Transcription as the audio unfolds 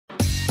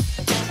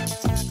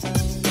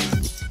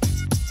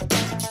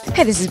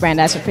Hey, this is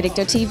Brandeis from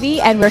Predicto TV,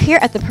 and we're here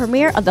at the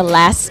premiere of The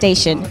Last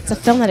Station. It's a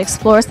film that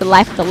explores the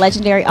life of the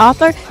legendary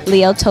author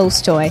Leo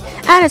Tolstoy,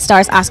 and it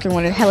stars Oscar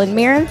winner Helen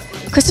Mirren,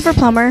 Christopher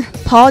Plummer,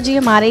 Paul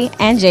Giamatti,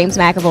 and James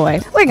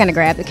McAvoy. We're going to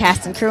grab the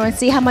cast and crew and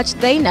see how much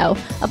they know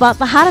about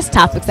the hottest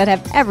topics that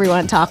have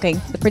everyone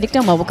talking, the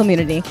Predicto mobile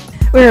community.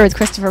 We're here with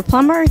Christopher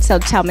Plummer, so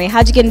tell me,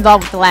 how'd you get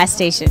involved with The Last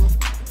Station?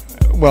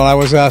 Well, I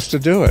was asked to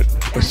do it.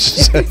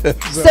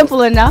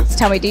 Simple enough.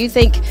 Tell me, do you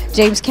think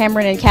James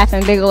Cameron and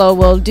Catherine Bigelow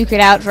will duke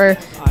it out for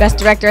Best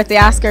Director at the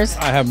Oscars?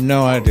 I have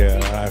no idea.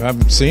 I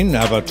haven't seen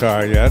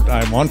Avatar yet.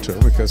 I want to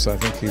because I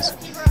think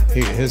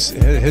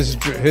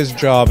his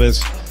job is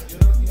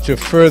to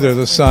further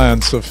the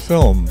science of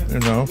film, you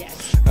know,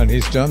 and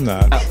he's done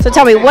that. So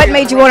tell me, what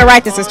made you want to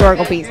write this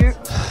historical piece?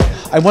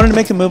 I wanted to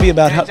make a movie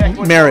about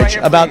marriage,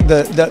 about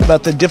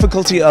the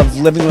difficulty of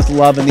living with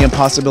love and the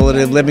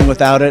impossibility of living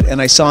without it.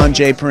 And I saw in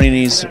Jay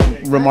Perini's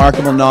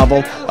remarkable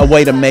novel a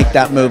way to make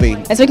that movie.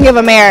 And speaking of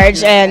a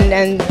marriage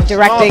and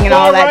directing and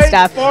all that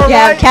stuff, you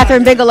have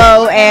Catherine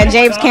Bigelow and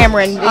James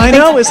Cameron.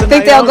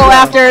 Think they'll go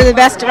after the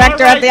Best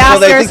Director at the Oscars? Well,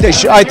 they think they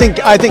should.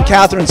 I think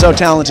Catherine's so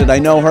talented. I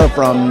know her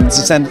from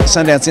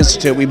Sundance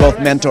Institute. We both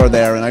mentor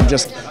there, and I'm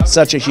just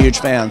such a huge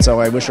fan. So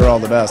I wish her all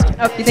the best.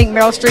 Oh, you think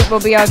Meryl Streep will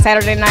be on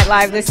Saturday Night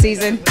Live this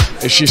season?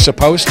 Is she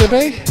supposed to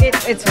be?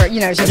 It's for, you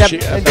know, she's a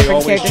different they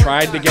always character.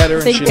 tried to get her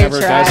and she never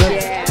does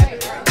it?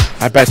 Yeah.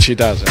 I bet she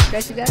doesn't.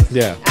 Bet she does?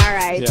 Yeah. All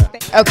right.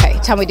 Yeah. Okay,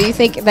 tell me, do you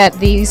think that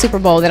the Super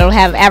Bowl, that'll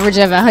have average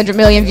of 100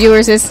 million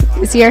viewers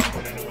this year?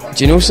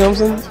 Do you know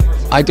something?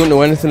 I don't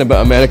know anything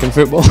about American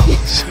football,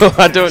 so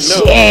I don't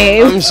know.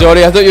 Shame. I'm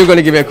sorry, I thought you were going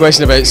to give me a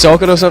question about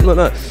soccer or something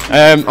like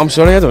that. I'm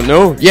sorry, I don't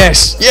know.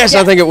 Yes,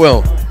 yeah. I think it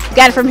will.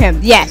 Got it from him.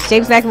 Yes,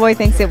 James McAvoy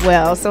thinks it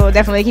will, so we'll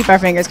definitely keep our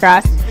fingers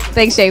crossed.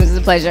 Thanks, James. It's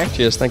a pleasure.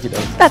 Cheers. Thank you,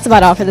 Dan. That's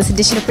about all for this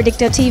edition of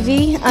Predicto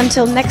TV.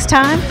 Until next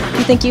time, if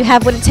you think you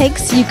have what it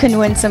takes, you can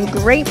win some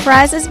great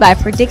prizes by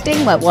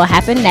predicting what will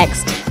happen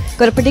next.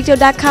 Go to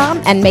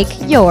Predicto.com and make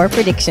your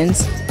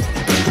predictions.